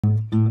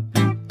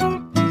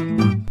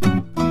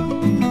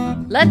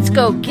Let's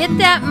go get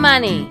that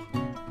money.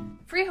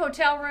 Free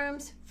hotel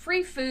rooms,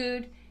 free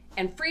food,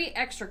 and free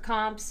extra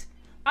comps.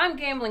 I'm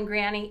Gamblin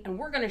Granny, and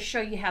we're going to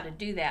show you how to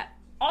do that.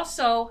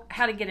 Also,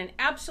 how to get an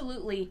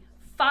absolutely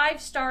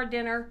 5-star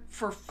dinner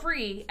for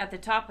free at the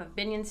top of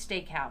Binion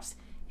Steakhouse.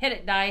 Hit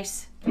it,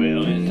 Dice.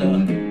 Well, it's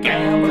a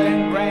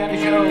Gamblin Granny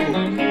show.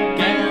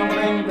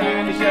 Gamblin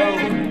Granny show.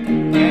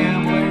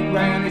 Gamblin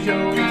Granny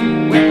show.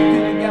 Welcome to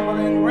the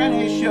Gamblin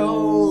Granny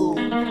show.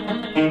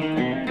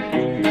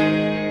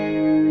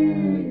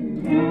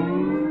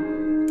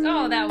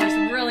 Oh, that was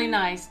really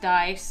nice,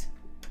 Dice.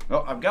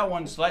 Oh, I've got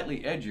one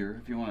slightly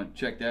edgier if you want to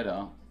check that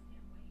out.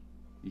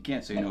 You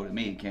can't say no to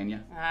me, can you?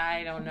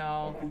 I don't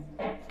know.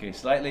 Okay,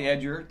 slightly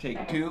edgier.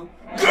 Take 2.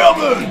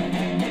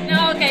 Gamblin!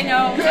 No, okay,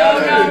 no.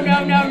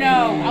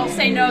 I'll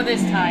say no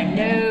this time.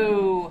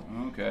 No.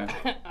 Okay.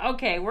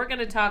 Okay, we're going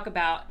to talk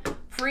about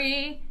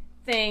free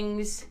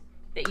things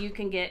that you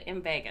can get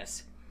in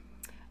Vegas.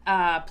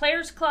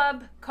 Players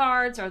Club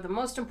cards are the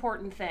most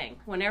important thing.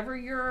 Whenever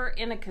you're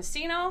in a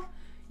casino,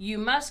 you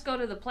must go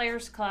to the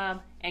Players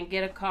Club and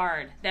get a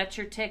card. That's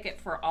your ticket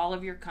for all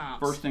of your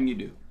comps. First thing you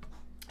do.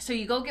 So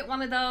you go get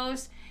one of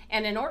those,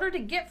 and in order to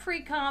get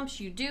free comps,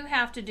 you do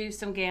have to do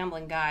some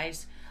gambling,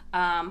 guys.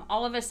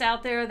 All of us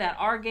out there that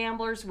are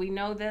gamblers, we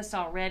know this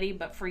already,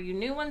 but for you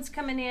new ones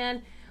coming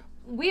in,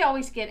 we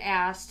always get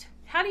asked,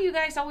 how do you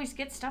guys always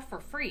get stuff for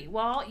free?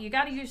 Well, you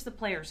got to use the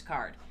player's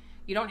card.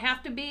 You don't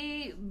have to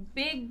be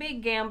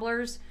big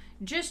gamblers.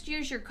 Just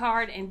use your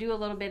card and do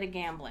a little bit of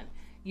gambling.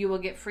 You will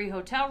get free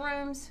hotel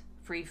rooms,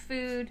 free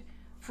food,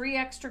 free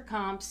extra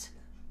comps,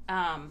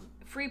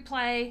 free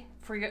play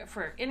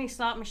for any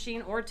slot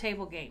machine or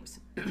table games.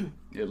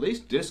 At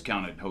least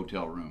discounted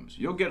hotel rooms.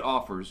 You'll get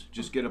offers,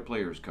 just get a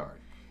player's card.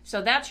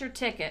 So that's your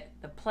ticket,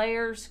 the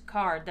player's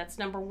card. That's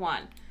number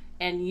 1.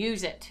 And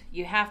use it.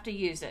 You have to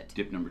use it.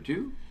 Tip number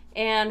 2.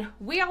 And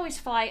we always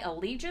fly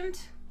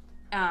Allegiant.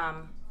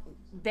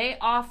 They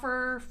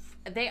offer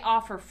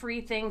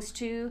free things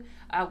too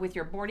with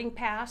your boarding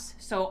pass.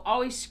 So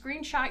always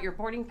screenshot your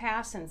boarding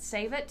pass and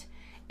save it.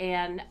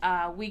 And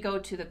we go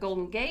to the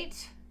Golden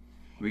Gate.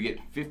 We get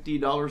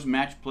 $50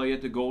 match play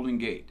at the Golden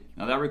Gate.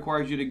 Now that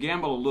requires you to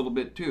gamble a little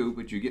bit too,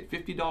 but you get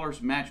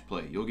 $50 match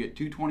play. You'll get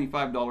 2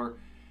 $25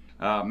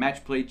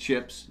 match play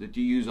chips that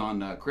you use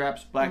on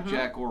craps,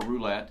 blackjack, or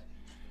roulette.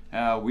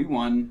 We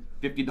won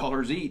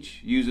 $50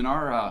 each using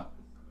our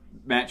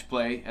match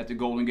play at the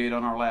Golden Gate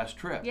on our last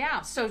trip.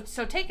 Yeah, so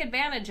take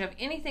advantage of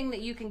anything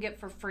that you can get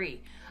for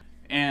free.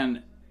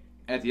 And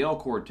at the El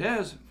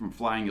Cortez from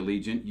Flying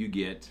Allegiant, you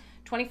get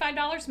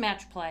 $25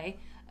 match play,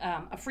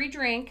 a free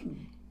drink,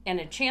 and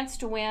a chance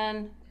to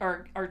win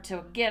or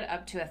to get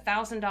up to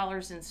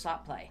 $1,000 in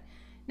slot play.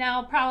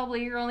 Now,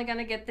 probably you're only going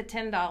to get the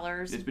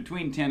 $10. It's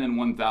between 10 and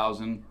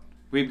 1,000.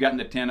 We've gotten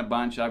to 10 a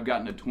bunch. I've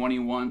gotten to 20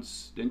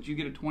 once. Didn't you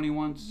get a 20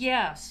 once?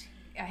 Yes,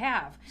 I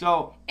have.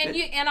 So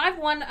and I've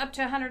won up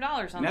to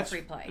 $100 on the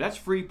free play. That's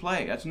free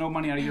play. That's no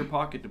money out of your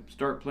pocket to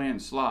start playing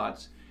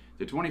slots.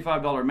 The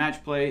 $25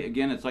 match play,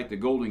 again, it's like the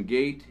Golden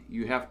Gate.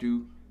 You have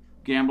to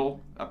gamble,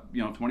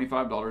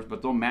 $25,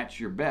 but they'll match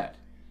your bet.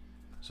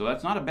 So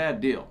that's not a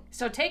bad deal.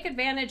 So take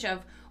advantage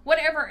of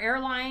whatever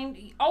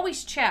airline.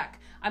 Always check.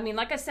 I mean,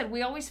 like I said,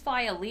 we always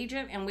fly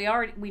Allegiant, and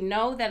we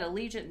know that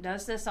Allegiant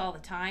does this all the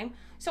time.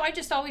 So I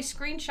just always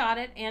screenshot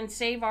it and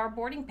save our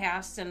boarding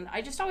pass, and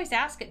I just always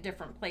ask at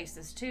different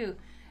places too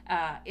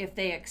if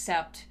they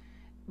accept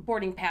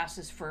boarding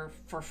passes for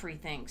free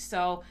things.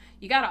 So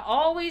you got to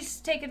always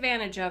take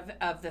advantage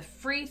of the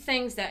free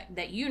things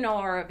that you know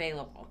are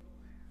available.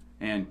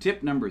 And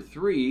tip number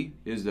 3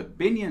 is the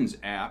Binions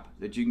app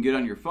that you can get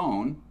on your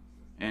phone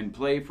and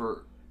play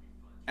for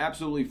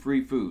absolutely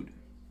free food.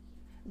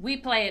 We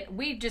play it.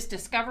 We just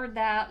discovered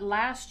that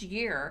last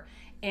year,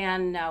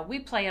 and we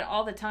play it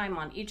all the time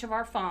on each of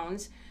our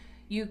phones.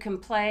 You can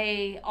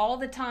play all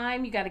the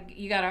time. You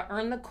gotta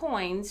earn the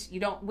coins.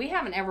 We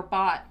haven't ever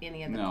bought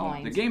any of the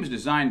coins. The game is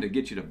designed to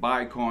get you to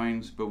buy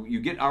coins, but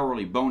you get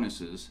hourly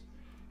bonuses,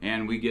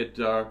 and we get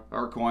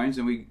our coins.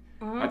 And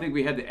I think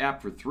we had the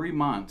app for 3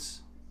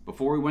 months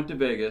before we went to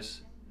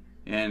Vegas,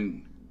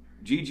 and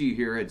Gigi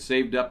here had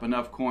saved up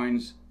enough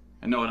coins,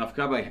 enough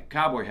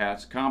cowboy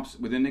hats, comps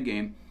within the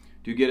game,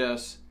 to get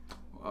us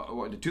a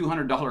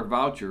 $200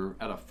 voucher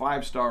at a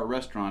 5-star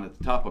restaurant at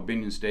the top of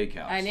Binion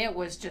Steakhouse. And it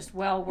was just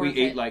well worth it.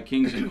 We ate like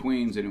kings and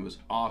queens, and it was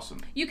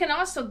awesome.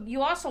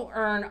 You also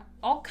earn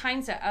all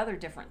kinds of other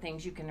different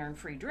things. You can earn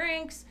free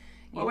drinks.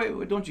 Well,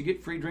 wait, don't you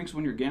get free drinks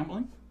when you're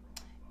gambling?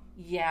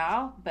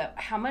 Yeah, but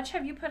how much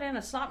have you put in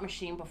a slot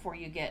machine before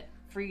you get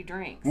free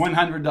drinks?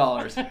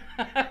 $100.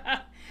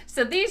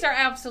 So these are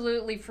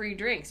absolutely free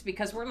drinks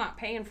because we're not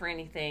paying for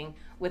anything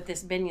with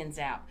this Binions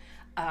app.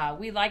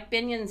 We like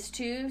Binions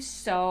too,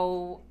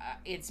 so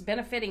it's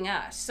benefiting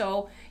us.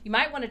 So you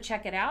might want to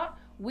check it out.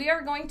 We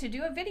are going to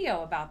do a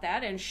video about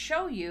that and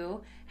show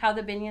you how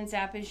the Binions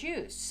app is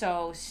used.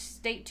 So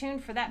stay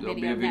tuned for that video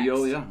next. There'll be a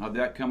video, yeah, of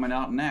that coming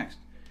out next.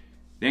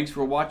 Thanks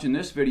for watching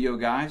this video,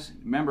 guys.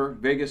 Remember,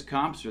 Vegas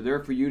comps are there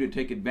for you to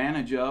take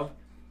advantage of.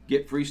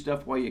 get free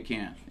stuff while you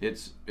can.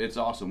 It's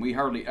awesome. We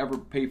hardly ever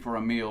pay for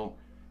a meal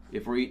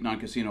if we're eating on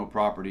casino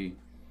property,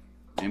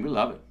 and we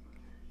love it.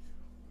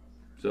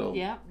 So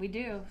yeah, we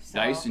do. So.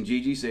 Dice and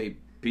Gigi say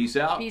peace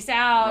out. Peace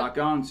out. Rock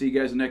on. See you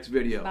guys in the next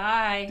video.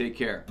 Bye. Take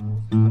care.